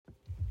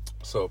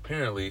So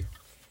apparently,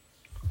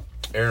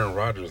 Aaron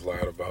Rodgers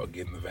lied about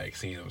getting the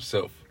vaccine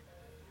himself.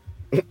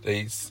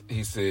 He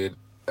said,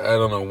 I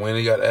don't know when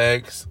he got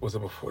asked. Was it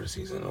before the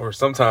season or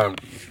sometime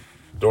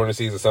during the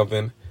season?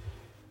 Something.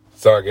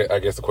 So I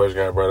guess the question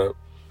got brought up.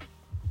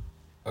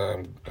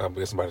 I'm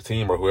guessing by the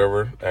team or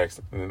whoever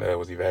asked,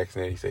 was he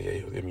vaccinated? He said, yeah,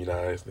 he was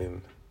immunized.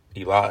 And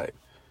he lied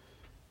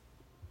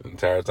the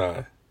entire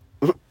time.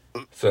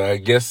 So I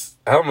guess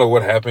I don't know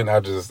what happened. I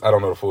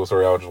don't know the full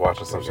story. I was just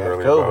watching something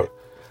earlier about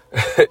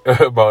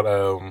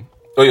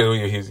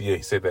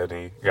he said that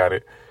and he got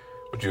it,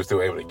 but you were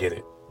still able to get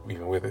it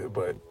even with it.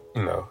 But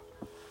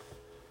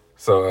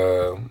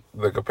so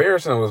the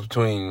comparison was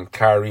between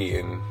Kyrie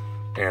and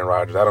Aaron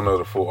Rodgers. I don't know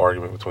the full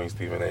argument between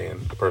Stephen A.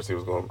 and the person who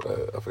was going.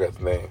 I forgot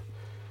the name.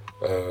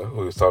 Who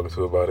he was talking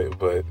to about it,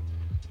 but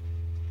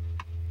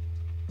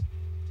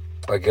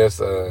I guess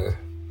it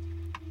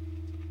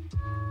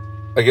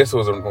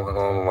was on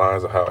the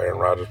lines of how Aaron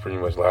Rodgers pretty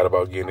much lied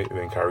about getting it, and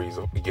then Kyrie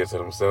gets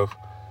it himself.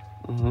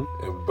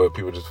 Mm-hmm. But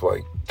people just feel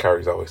like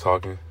Kyrie's always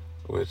talking,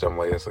 which I'm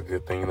like, that's a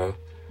good thing though.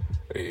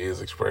 He is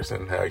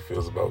expressing how he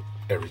feels about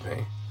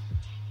everything.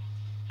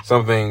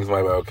 Some things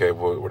might be okay,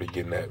 well, what are you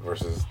getting at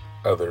versus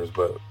others,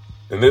 but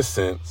in this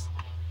sense,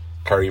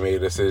 Kyrie made a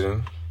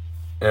decision.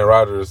 And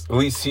Rodgers, at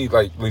least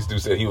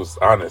Dude said he was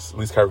honest. At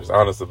least Kyrie was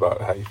honest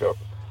about how he felt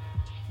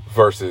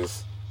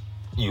versus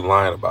you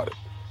lying about it.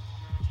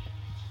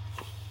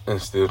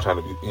 And still trying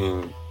to be,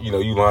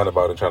 you lying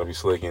about it and trying to be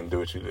slick and do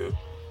what you do.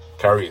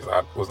 Kyrie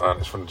was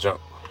honest from the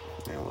jump.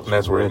 And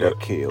that's where he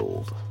got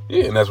killed.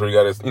 Yeah, and that's where he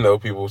got his,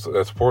 people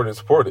that support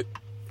it.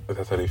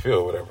 That's how they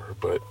feel, whatever.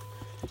 But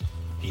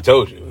he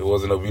told you. It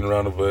wasn't no beating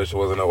around the bush. It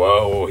wasn't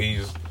no,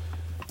 he's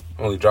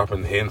only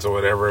dropping hints or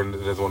whatever and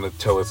doesn't want to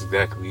tell us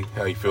exactly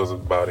how he feels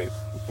about it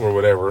or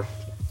whatever.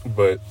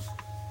 But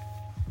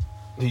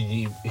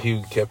he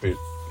kept it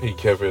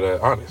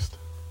honest.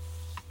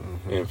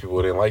 Mm-hmm. And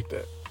people didn't like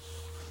that.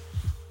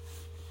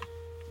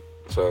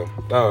 So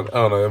I don't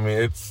know. I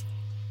mean,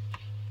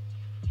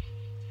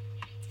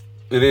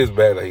 it is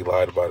bad that he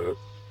lied about it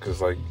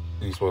because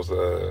he's supposed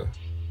to.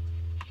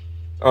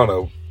 I don't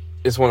know.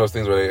 It's one of those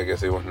things where I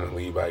guess they want him to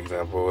lead by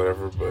example or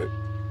whatever. But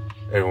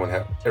everyone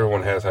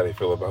has how they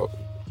feel about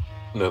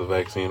the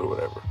vaccine or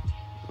whatever.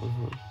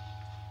 Mm-hmm.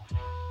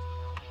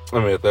 I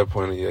mean, at that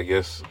point, I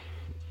guess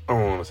I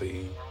don't want to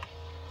say.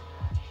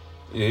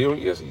 I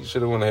guess he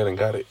should have went ahead and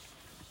got it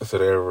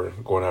instead of ever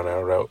going down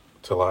that route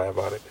to lie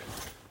about it.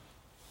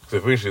 So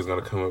eventually it's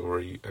going to come up where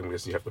I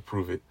guess you have to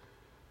prove it.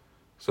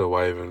 So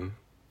why even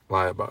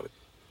lie about it?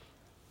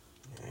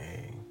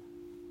 Dang.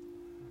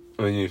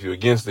 I mean, if you're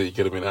against it, you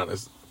could have been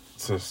honest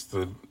since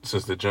the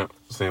jump,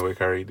 the same way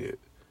Kyrie did.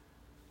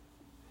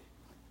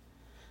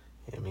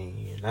 I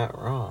mean, you're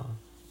not wrong.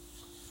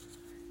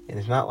 And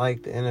it's not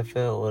like the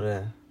NFL would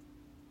have...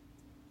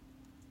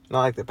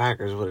 Not like the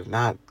Packers would have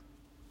not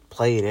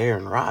played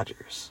Aaron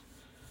Rodgers.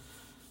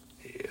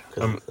 Yeah.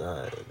 Because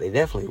they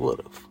definitely would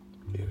have.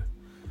 Yeah.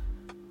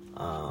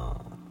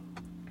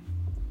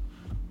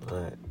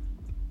 But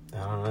I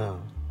don't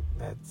know.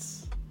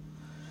 That's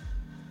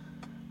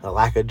a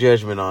lack of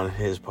judgment on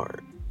his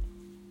part.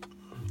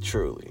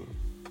 Truly.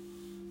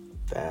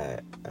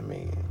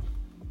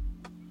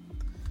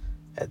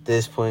 At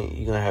this point,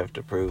 you're gonna have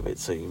to prove it,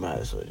 so you might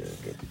as well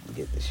just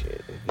get the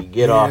shit. If you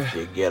get off,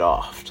 you get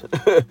off.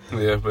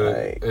 Yeah, but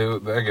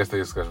I guess the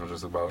discussion was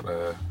just about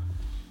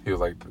he was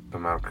like the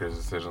amount of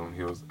criticism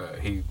he was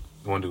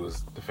one dude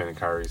was defending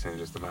Kyrie, saying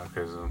just the amount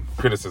of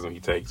criticism he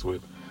takes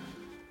with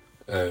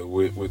how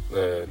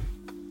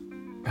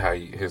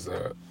his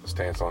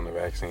stance on the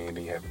vaccine.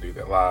 He had to do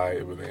that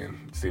lie, but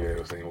then Steve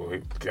was saying, well,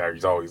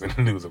 Kyrie's always in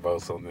the news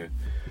about something,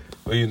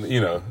 but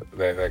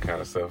that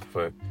kind of stuff.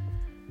 But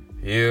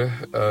yeah,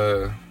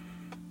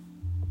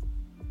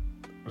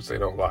 say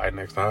don't lie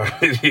next time.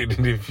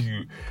 If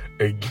you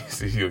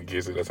against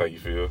it, that's how you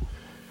feel.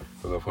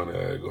 There's no point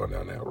in going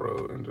down that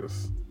road, and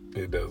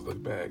it does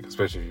look bad,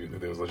 especially if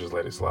they just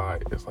let it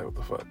slide. It's like, what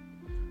the fuck?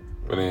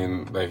 But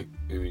then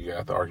you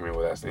got the argument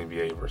with that's the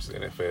NBA versus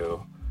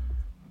NFL,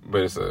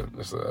 but it's a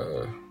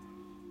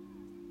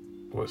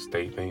what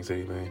state thing,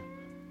 city thing,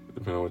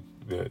 depending on what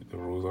the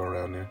rules are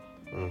around there.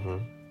 Mm-hmm.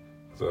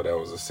 So that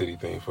was a city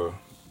thing for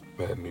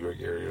that New York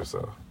area,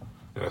 so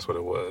that's what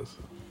it was.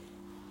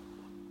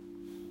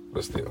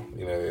 But still,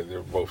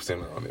 they're both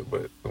similar on it,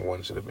 but one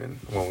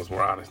was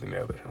more honest than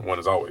the other. One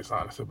is always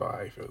honest about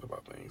how he feels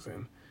about things,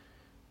 and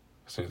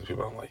as soon as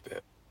people don't like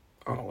that,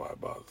 I don't know why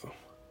it bothers them.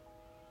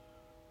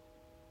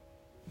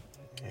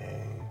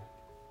 Yeah.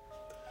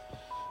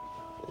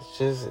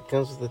 It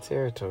comes with the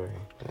territory.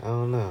 I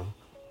don't know.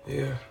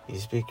 Yeah. You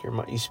speak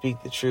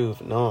the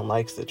truth. No one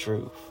likes the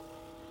truth.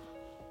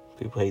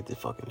 People hate the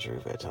fucking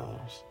truth at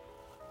times.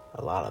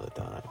 A lot of the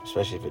time,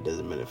 especially if it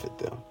doesn't benefit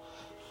them.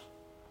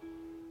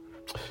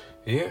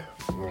 Yeah,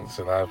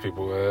 so a lot of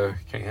people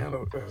can't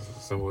handle it. As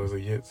simple as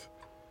it gets.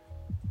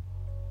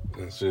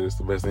 And shit, it's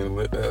the best thing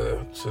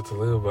to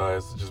live by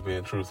is just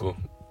being truthful.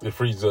 It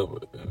frees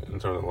up in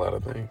terms of a lot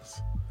of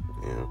things.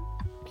 Yeah.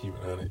 Keep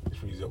it on it. It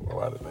frees up a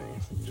lot of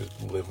things. You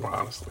just live more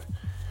honestly.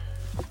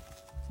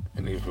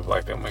 And these people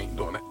like them ain't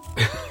doing it.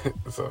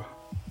 So,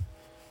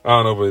 I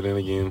don't know, but then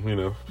again,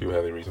 people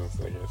have their reasons,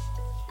 I guess,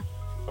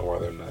 on why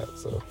they're not.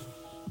 So,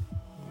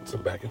 it's a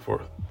back and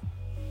forth.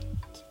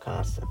 It's a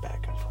constant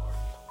back and forth.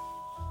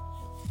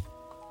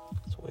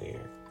 It's weird.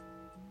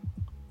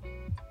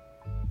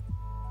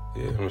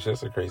 Yeah, I mean, it's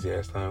just a crazy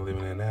ass time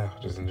living in now,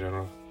 just in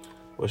general.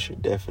 What's your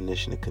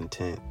definition of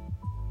content?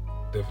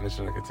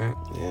 Definition of content?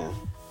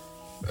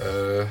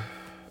 Yeah.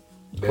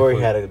 Corey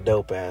had a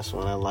dope ass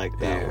one. I like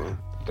that one.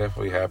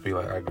 Definitely happy.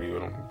 Like, I agree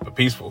with him. But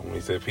peaceful. When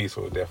he said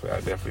peaceful,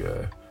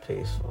 definitely.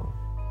 Peaceful.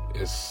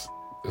 It's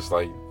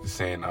like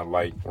saying I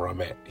like where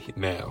I'm at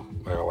now.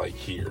 Like I like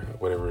here,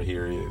 whatever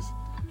here is.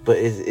 But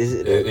is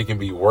it? It can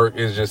be work.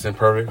 It's just in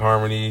perfect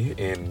harmony,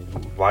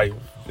 and life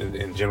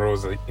in general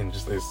is in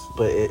just this.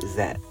 But is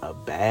that a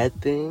bad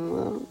thing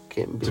though?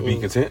 To be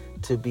content.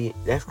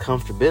 That's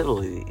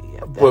comfortability.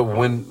 But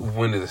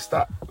when does it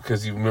stop?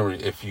 Because you remember,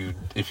 if you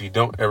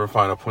don't ever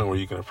find a point where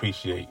you can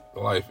appreciate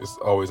life, it's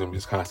always gonna be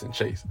this constant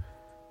chase.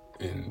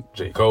 And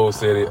J. Cole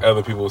said it.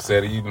 Other people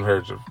said it. You even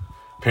heard your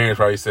parents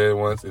probably said it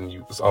once, and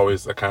it's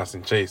always a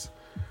constant chase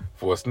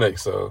for what's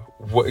next. So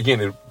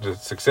the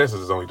success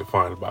is only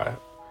defined by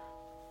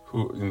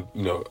who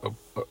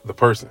the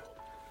person.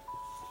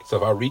 So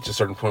if I reach a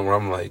certain point where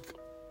I'm like,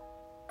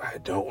 I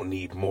don't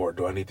need more.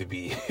 Do I need to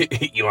be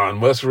Elon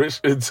Musk rich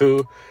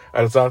until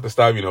I decide to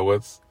stop?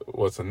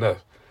 What's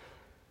enough?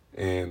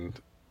 And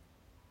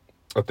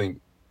I think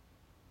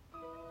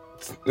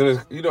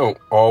you don't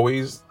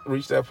always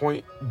reach that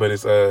point, but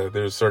it's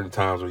there's certain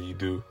times where you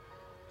do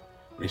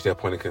reach that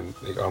point and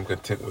I'm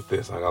content with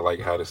this. Like, I like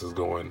how this is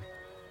going.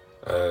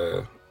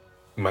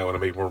 You might want to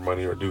make more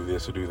money or do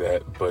this or do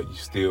that, but you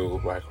still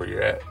like where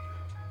you're at,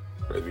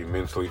 whether it be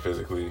mentally,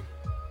 physically,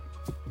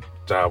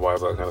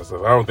 job-wise, all that kind of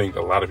stuff. I don't think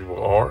a lot of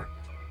people are.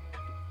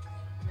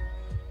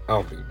 I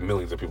don't think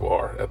millions of people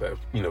are at that,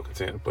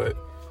 content. But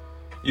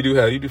you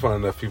do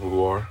find enough people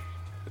who are,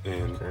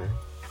 and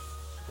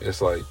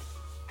it's like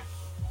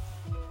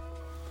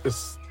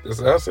it's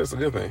a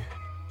good thing.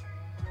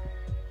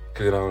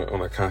 Cause you're not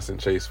on a constant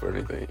chase for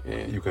anything,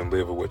 and you can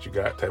live with what you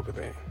got, type of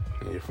thing,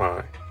 and you're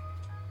fine.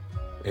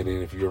 And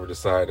then if you ever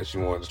decide that you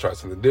want to try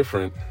something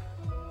different,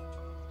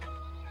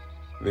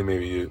 then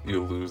maybe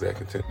you'll lose that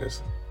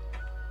contentness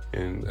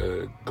and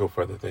go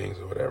for other things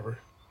or whatever.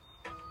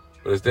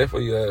 But it's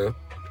definitely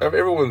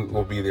everyone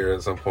will be there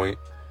at some point,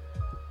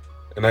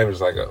 and not even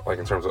just like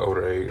in terms of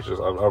older age.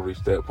 Just I've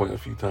reached that point a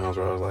few times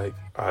where I was like,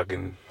 I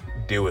can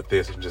deal with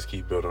this and just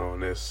keep building on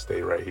this,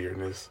 stay right here in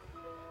this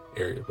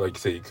area. Like you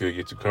said, you could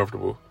get too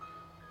comfortable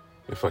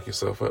and fuck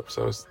yourself up.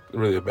 So it's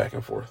really a back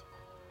and forth.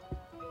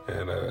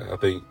 And I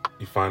think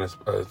you find a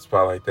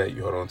spot like that,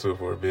 you hold on to it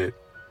for a bit,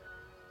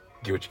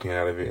 get what you can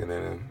out of it, and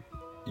then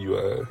you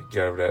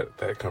get out of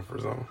that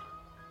comfort zone,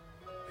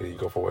 and you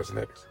go for what's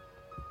next.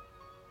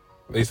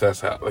 At least that's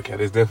how I look at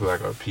it. It's definitely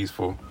like a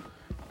peaceful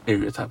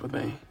area type of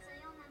thing.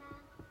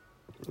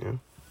 Yeah.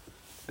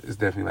 It's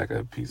definitely like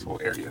a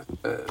peaceful area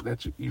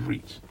that you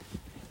reach.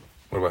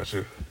 What about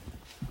you?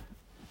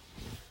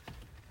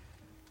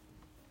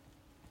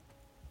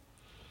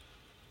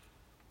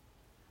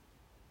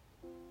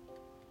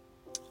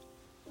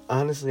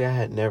 Honestly, I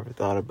had never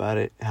thought about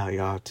it, how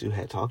y'all two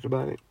had talked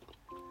about it.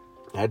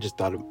 I just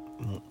thought it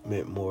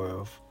meant more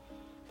of...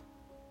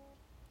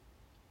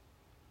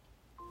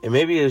 And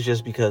maybe it was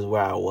just because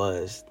where I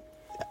was,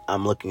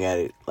 I'm looking at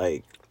it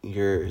like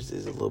yours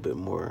is a little bit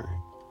more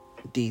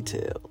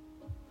detailed.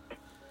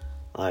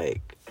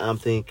 Like, I'm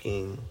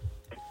thinking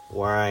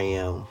where I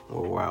am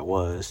or where I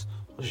was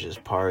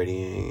just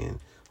partying, and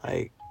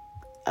like,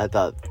 I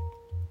thought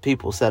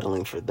people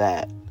settling for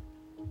that.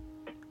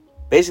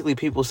 Basically,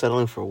 people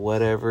settling for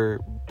whatever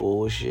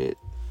bullshit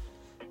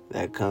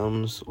that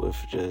comes with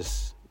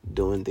just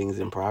doing things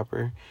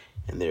improper,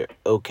 and they're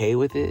okay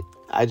with it.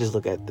 I just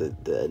look at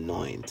the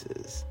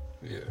annoyances.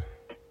 Yeah,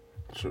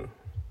 true.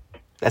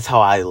 That's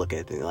how I look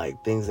at things.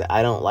 Like, things that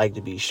I don't like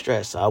to be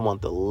stressed. So I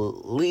want the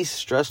least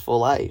stressful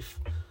life.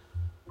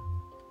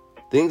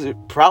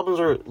 Problems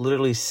are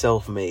literally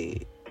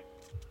self-made.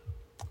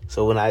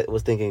 So when I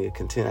was thinking of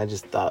content, I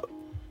just thought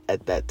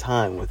at that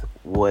time with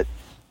what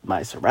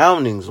my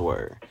surroundings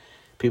were,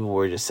 people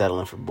were just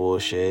settling for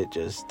bullshit,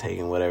 just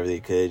taking whatever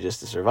they could just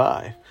to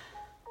survive.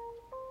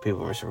 People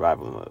were in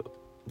survival mode.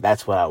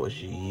 That's what I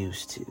was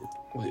used to.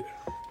 Yeah.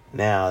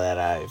 Now that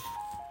I've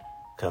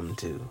come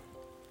to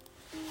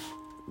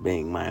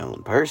being my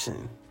own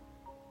person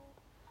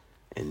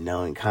and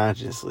knowing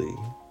consciously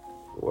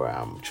where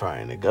I'm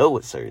trying to go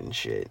with certain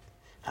shit,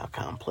 how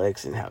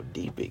complex and how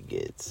deep it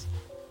gets,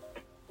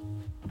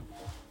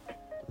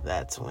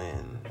 that's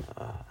when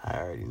I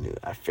already knew.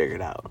 I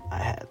figured out I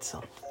had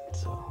something.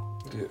 So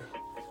yeah,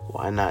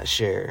 why not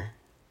share?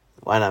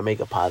 Why not make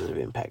a positive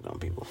impact on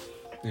people?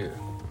 Yeah.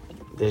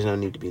 There's no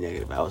need to be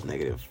negative. I was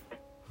negative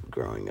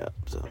growing up,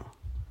 so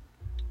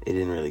it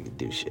didn't really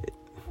do shit.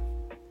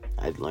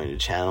 I'd learned to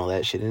channel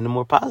that shit into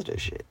more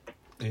positive shit.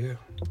 Yeah.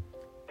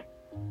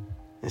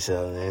 And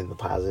so then the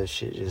positive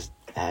shit just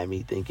had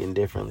me thinking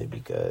differently,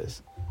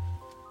 because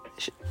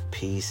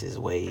peace is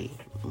way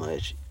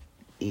much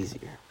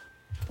easier.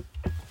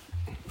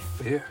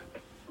 Yeah.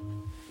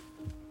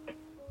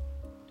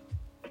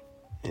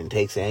 And it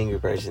takes an angry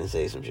person to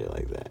say some shit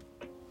like that.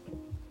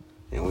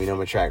 And we know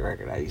my track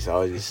record. I used to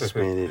always get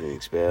suspended and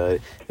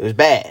expelled. It was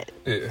bad.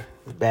 Yeah. It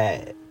was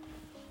bad.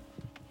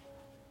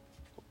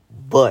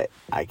 But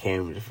I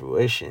came to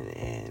fruition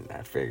and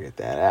I figured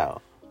that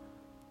out.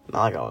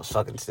 Not like I was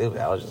fucking stupid.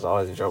 I was just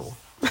always in trouble.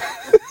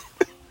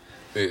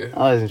 Yeah.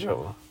 Always in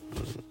trouble.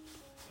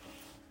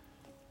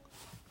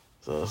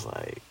 So it's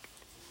like,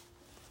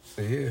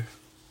 Yeah.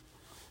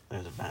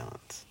 there's a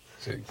balance.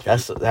 Shit.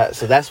 So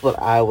that's what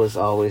I was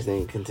always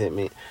thinking,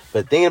 contentment.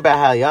 But thinking about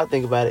how y'all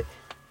think about it,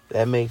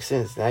 that makes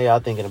sense. Now y'all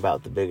thinking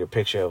about the bigger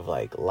picture of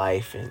like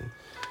life and.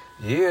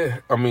 Yeah,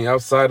 I mean,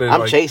 outside of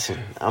I'm like, chasing.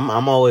 I'm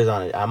always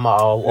on it. I'm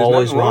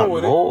always want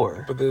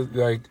more. But there's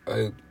like,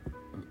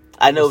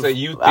 I know. say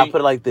you I'll think-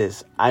 put it like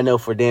this. I know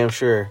for damn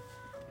sure,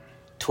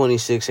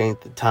 26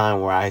 ain't the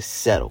time where I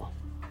settle.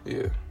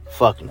 yeah,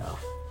 Fuck no.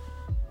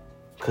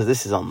 Because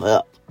this is on the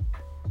up.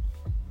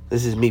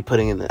 This is me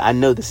putting in the. I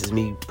know this is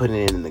me putting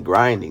it in the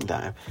grinding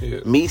time. Yeah.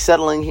 Me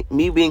settling.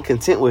 Me being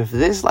content with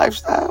this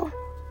lifestyle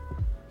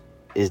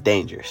is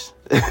dangerous.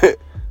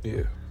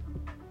 yeah.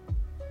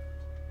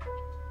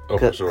 Oh,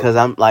 for sure. Because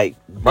I'm like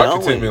My going.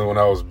 contentment when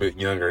I was a bit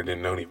younger and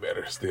didn't know any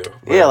better still.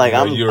 But, Yeah, like,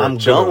 you know, I'm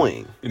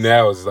chilling. going.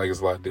 Now it's like it's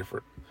a lot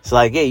different. So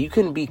like, yeah, you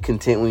couldn't be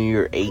content when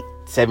you're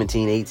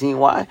 17, 18.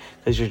 Why?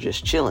 Because you're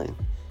just chilling.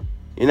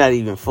 You're not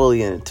even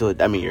fully into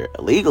it. I mean, you're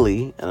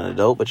legally an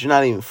adult, but you're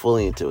not even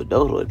fully into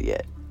adulthood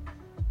yet.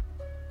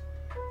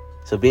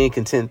 So being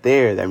content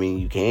there, I mean,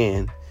 you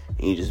can.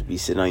 And you just be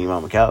sitting on your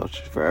mama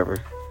couch forever.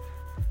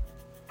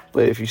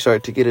 But if you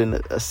start to get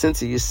a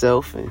sense of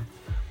yourself and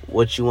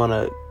what you want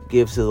to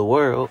give to the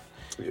world,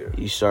 Yeah.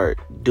 you start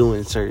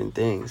doing certain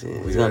things.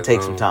 And it's going to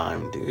take some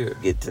time to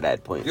get to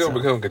that point. You don't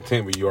become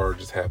content, but you are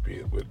just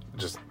happy with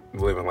just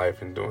living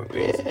life and doing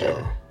things in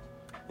general.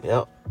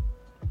 Yep.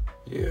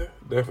 Yeah,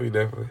 definitely.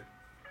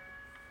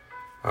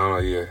 I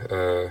don't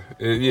know.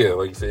 Yeah,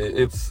 like you said,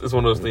 it's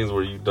one of those things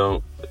where you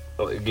don't.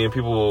 Again,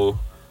 people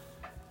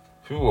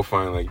will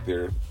find like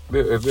they'll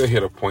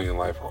hit a point in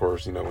life, of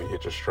course. You know, when you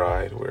hit your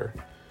stride, where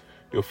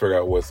you'll figure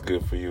out what's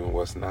good for you and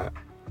what's not,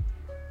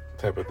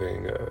 type of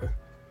thing.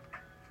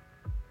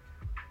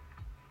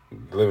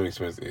 Living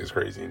expense is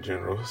crazy in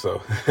general,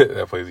 so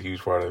that plays a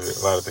huge part of it.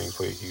 A lot of things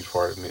play a huge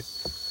part in it.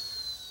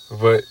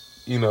 But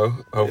you know,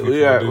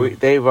 hopefully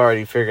they've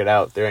already figured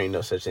out there ain't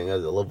no such thing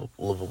as a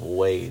livable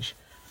wage.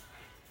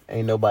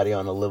 Ain't nobody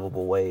on a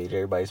livable wage.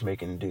 Everybody's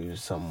making do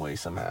some way,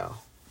 somehow.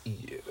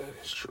 Yeah, that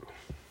is true.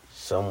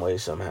 Some way,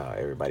 somehow,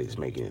 everybody's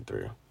making it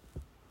through.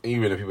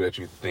 Even the people that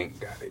you think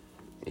got it.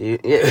 Yeah,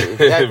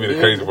 exactly. That'd be the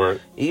crazy part.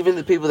 Even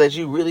the people that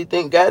you really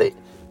think got it,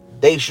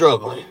 they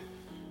struggling.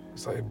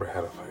 It's like, bro,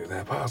 how the fuck is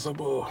that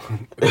possible?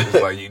 It's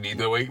like you need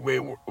to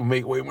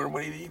make way more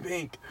money than you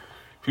think.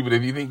 People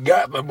that you think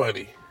got the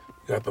money.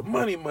 Got the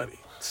money.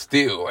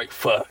 Still, like,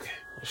 fuck.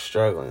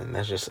 Struggling.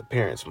 That's just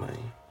appearance money.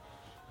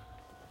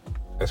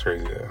 That's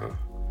crazy, huh?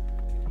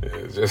 Yeah,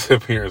 it's just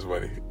appearance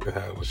money.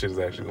 How shit is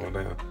actually going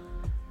down.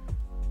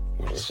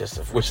 It's just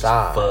a which is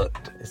facade.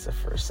 fucked. It's a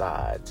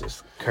facade.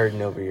 Just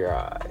curtain over your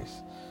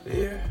eyes.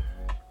 Yeah.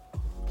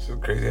 It's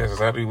just crazy ass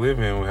society we live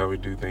in, how we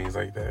do things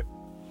like that.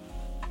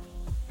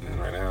 And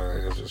right now,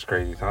 it's just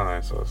crazy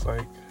time. So it's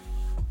like,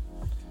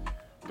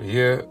 but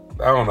yeah,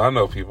 I don't know. I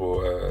know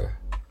people.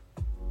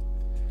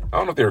 I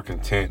don't know if they were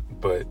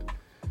content, but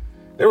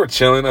they were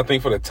chilling. I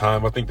think for the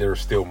time, I think they were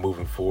still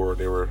moving forward.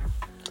 They were.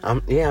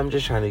 I'm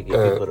just trying to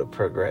get people to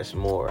progress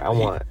more. I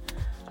want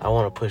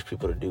to push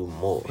people to do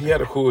more. He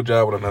had a cool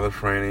job with another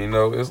friend. And, you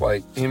know, it's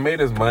like he made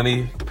his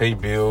money,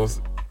 paid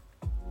bills.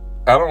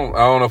 I don't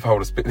know if I would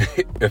have spent.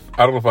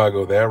 I don't know if I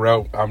go that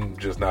route. I'm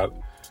just not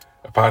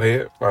a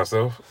pothead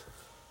myself.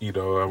 You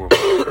know, I'm a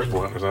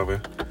blunt or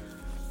something.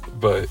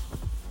 But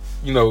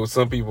you know,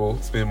 some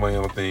people spend money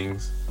on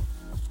things.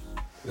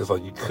 It's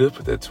like you could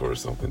put that towards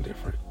something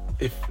different,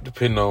 if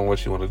depending on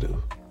what you want to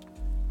do.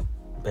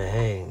 But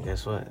hey,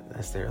 guess what?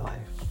 That's their life.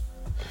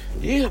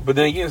 Yeah, but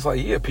then again, it's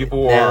like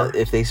people now, are.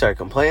 if they start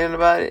complaining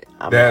about it,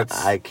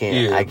 I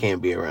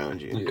can't be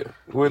around you. Yeah,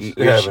 which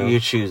you're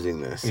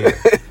choosing this. Yeah.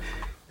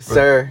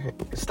 Sir,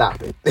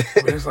 stop it.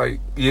 But it's like,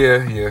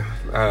 yeah.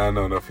 I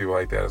know enough people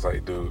like that. It's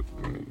like, dude,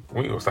 we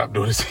ain't gonna stop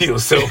doing this to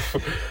yourself.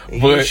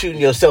 You're shooting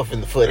yourself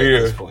in the foot at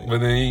this point. But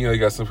then you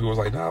got some people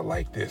like, nah, I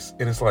like this,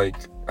 and it's like,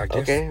 I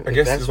guess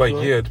it's like,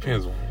 cool. yeah, it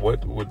depends.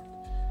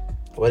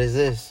 What is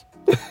this?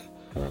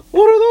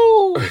 What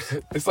are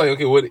those? It's like,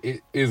 okay, what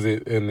is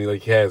it? And he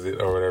like has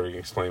it or whatever. You can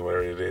explain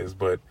whatever it is,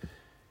 but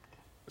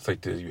it's like,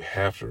 do you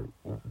have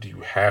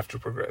to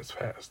progress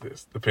past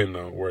this, depending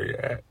on where you're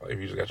at? Like, if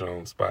you just got your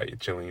own spot, you're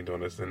chilling, you're doing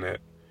this and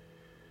that.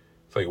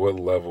 It's like, what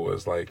level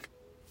is like,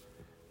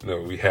 you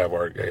know, we have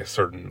our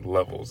certain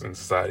levels in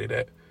society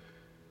that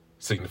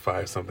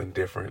signify something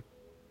different.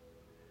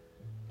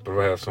 But if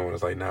I have someone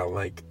that's like, now,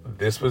 like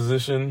this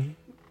position,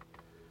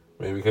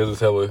 maybe because it's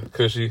hella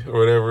cushy or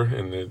whatever,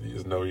 and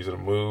there's no reason to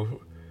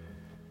move.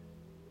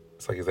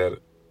 It's like, is that,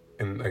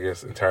 and I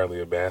guess,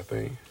 entirely a bad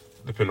thing?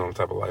 depending on the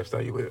type of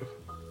lifestyle you live.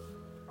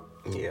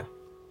 Yeah.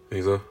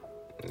 Think so?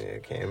 Yeah,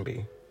 it can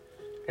be.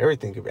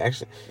 Everything could be.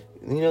 Actually,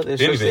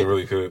 there's anything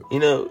really could.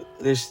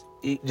 There's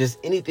just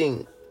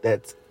anything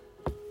that's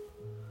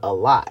a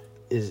lot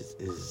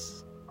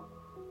is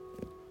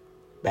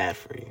bad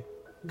for you.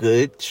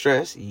 Good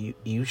stress,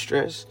 you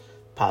stress,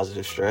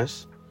 positive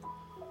stress.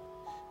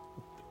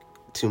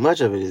 Too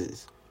much of it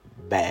is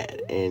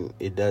bad, and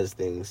it does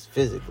things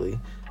physically,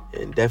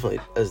 and definitely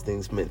does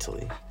things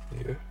mentally.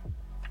 Yeah.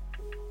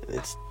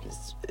 It's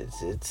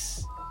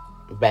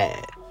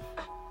bad.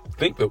 I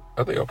think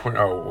a point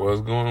I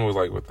was going was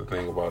like with the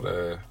thing about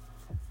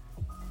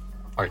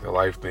like the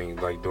life thing,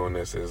 like doing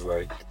this is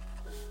like,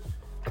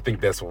 I think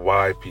that's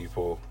why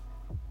people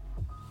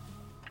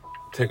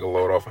take a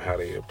load off of how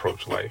they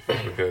approach life,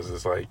 because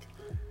it's like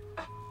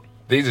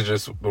these are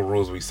just the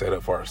rules we set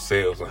up for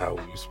ourselves on how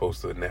we're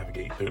supposed to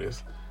navigate through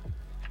this.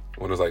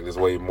 When it's like there's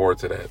way more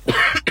to that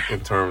in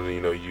terms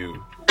of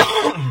you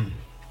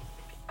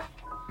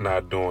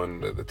not doing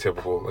the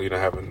typical,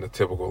 having the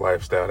typical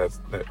lifestyle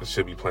that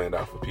should be planned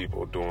out for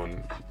people,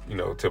 doing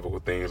typical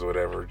things or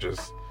whatever.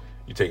 Just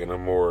you taking a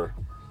more,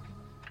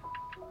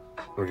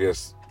 I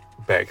guess,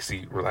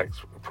 backseat,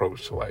 relaxed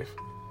approach to life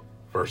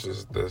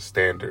versus the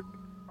standard.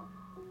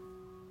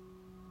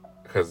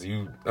 Because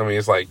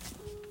it's like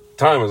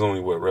time is only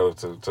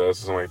relative to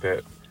us or something like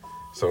that.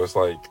 So it's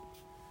like,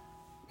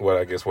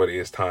 what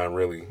is time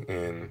really?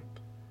 And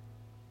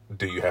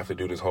do you have to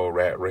do this whole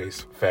rat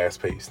race,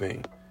 fast paced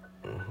thing?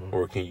 Mm-hmm.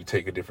 Or can you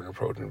take a different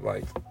approach and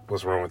like,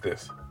 what's wrong with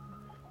this?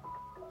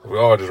 We're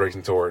all just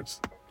racing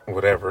towards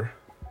whatever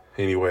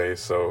anyway,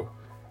 so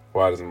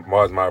why is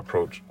my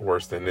approach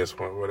worse than this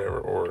one, whatever,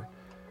 or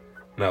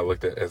not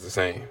looked at as the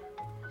same?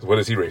 What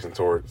is he racing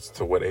towards?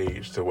 To what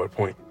age? To what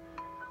point?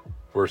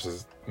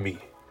 Versus me.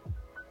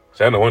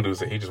 So I know one dude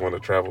said he just wanted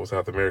to travel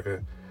South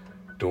America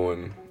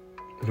doing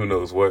who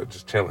knows what,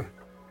 just chilling.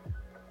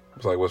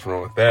 It's like, what's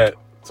wrong with that?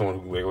 Someone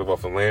who live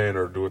off the land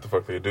or do what the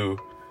fuck they do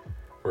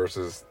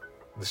versus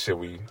the shit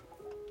we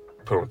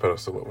put on the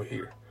pedestal over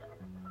here.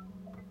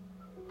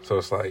 So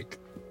it's like,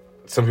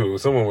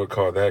 someone would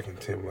call that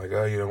contempt, like,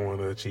 oh, you don't want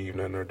to achieve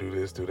nothing or do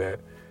this, do that.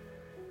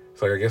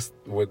 It's like, I guess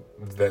what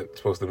is that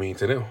supposed to mean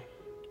to them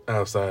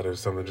outside of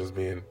something just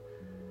being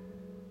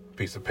a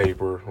piece of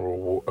paper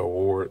or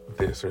award,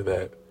 this or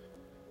that.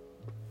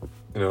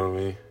 You know what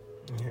I mean?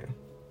 Yeah.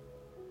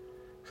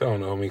 So I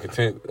don't know.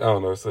 Content. I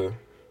don't know.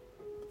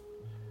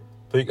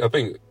 I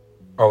think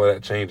all of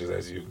that changes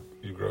as you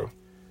grow.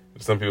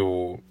 Some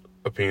people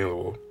opinions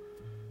will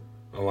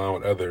align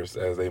with others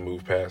as they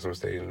move past some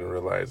stage and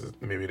realize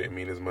that maybe it didn't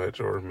mean as much,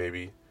 or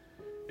maybe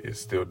it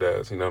still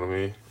does. You know what I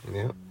mean?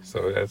 Yeah.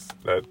 So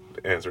that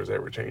answer is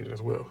ever changing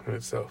as well in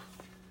itself.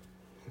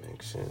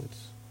 Makes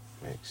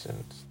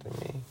sense to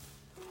me.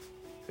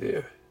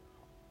 Yeah.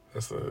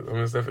 It's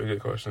definitely a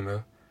good question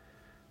though.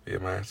 Yeah,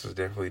 my answer is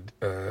definitely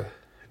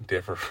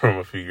different from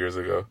a few years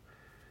ago.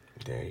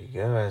 There you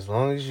go. As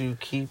long as you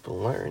keep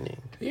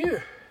learning. Yeah.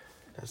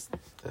 That's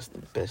the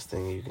best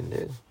thing you can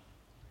do.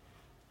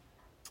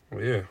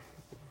 Yeah.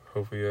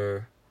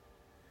 Hopefully,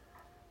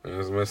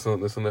 there's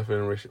enough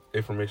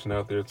information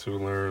out there to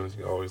learn. You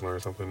can always learn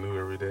something new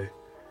every day.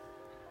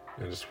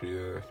 And just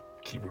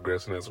keep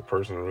progressing as a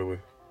person, really.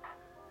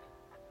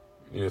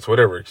 To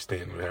whatever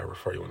extent and however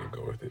far you want to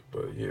go with it.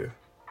 But yeah,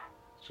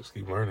 just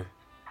keep learning.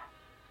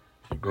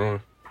 Keep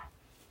growing.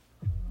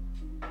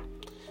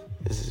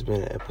 This has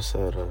been an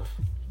episode of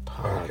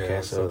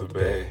Podcast of the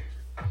Bay.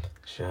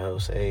 It's your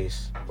host,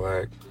 Ace.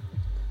 Black.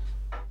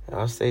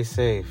 Y'all stay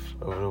safe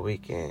over the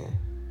weekend.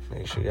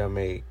 Make sure y'all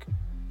make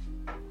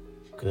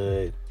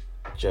good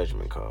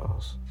judgment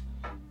calls.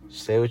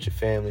 Stay with your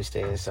family.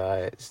 Stay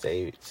inside.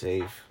 Stay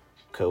safe.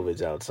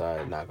 COVID's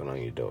outside knocking on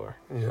your door.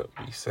 Yep.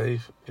 Be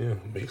safe. Yeah.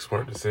 Make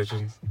smart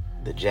decisions.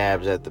 The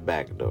jab's at the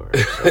back door.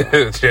 So.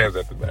 The jab's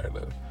at the back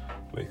door.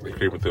 They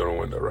creeping through the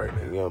window right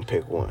now. You're gonna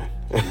pick one.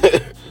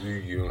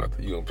 you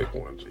gonna pick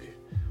one, G.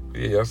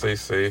 But yeah, y'all stay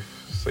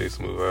safe. Stay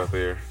smooth out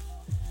there.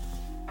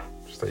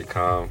 Stay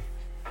calm.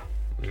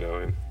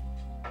 And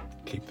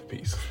keep the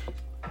peace.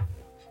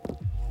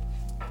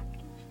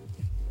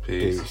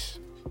 Peace.